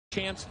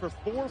Chance for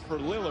 4 for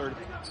Lillard.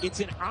 It's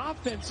an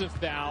offensive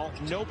foul,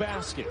 no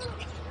basket.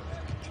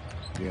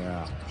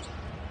 Yeah.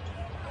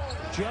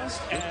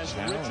 Just as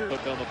Richard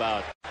took him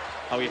about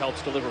how he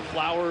helps deliver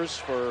flowers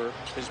for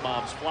his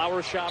mom's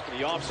flower shop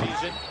in the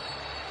offseason.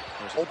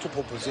 There's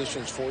multiple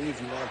positions for you. If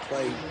you want to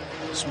play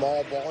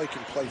small ball, you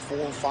can play 4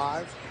 and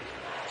 5.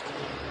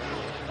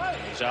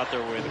 He's out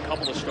there with a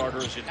couple of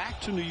starters.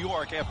 Back to New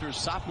York after his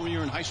sophomore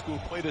year in high school.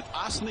 Played at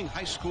Ossining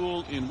High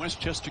School in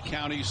Westchester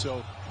County.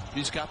 So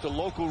he's got the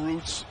local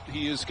roots.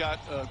 He has got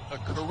a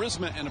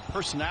charisma and a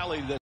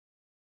personality that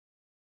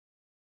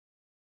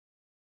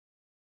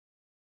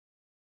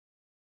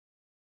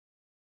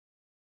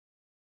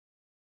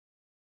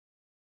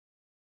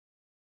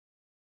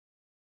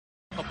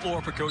the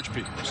floor for Coach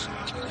Peters.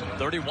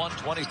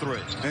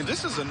 31-23. And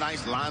this is a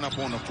nice lineup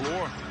on the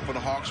floor for the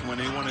Hawks when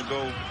they want to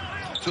go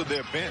to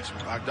their bench.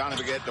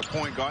 Donovan at the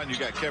point guard, and you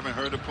got Kevin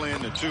Huerter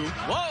playing the 2.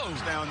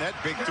 Whoa! Down that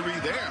big 3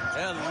 there.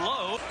 And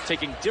low.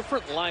 Taking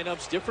different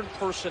lineups, different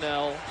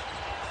personnel,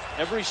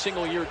 every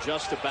single year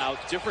just about.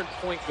 Different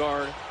point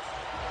guard.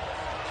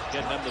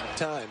 Getting them to the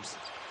times.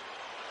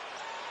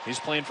 He's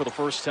playing for the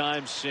first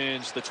time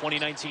since the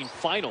 2019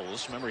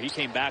 finals. Remember, he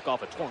came back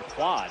off a torn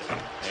quad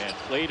and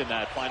played in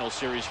that final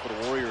series for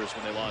the Warriors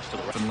when they lost to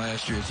the from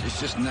last year.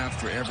 It's just not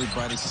for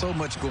everybody. So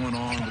much going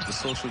on with the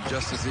social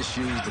justice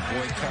issues, the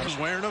boycott.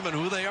 Wearing them and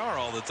who they are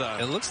all the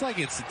time. It looks like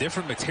it's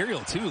different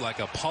material, too, like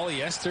a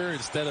polyester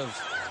instead of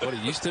what it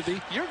used to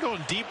be. You're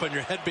going deep on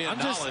your headband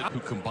knowledge. Who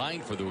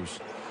combined for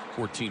those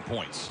 14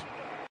 points.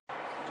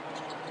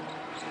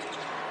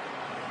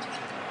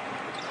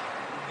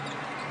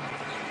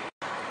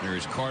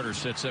 There's Carter,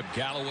 sets up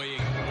Galloway.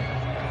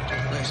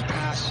 Nice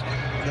pass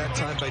that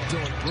time by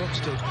Dylan Brooks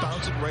to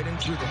bounce it right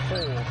into the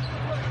hole.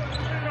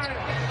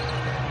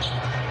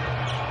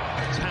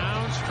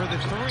 Towns for the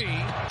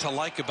 3. To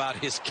like about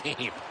his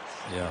game.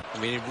 Yeah. I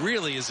mean, he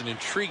really is an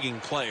intriguing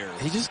player.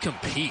 He just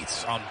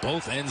competes on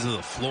both ends of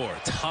the floor.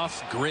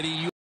 Tough,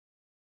 gritty.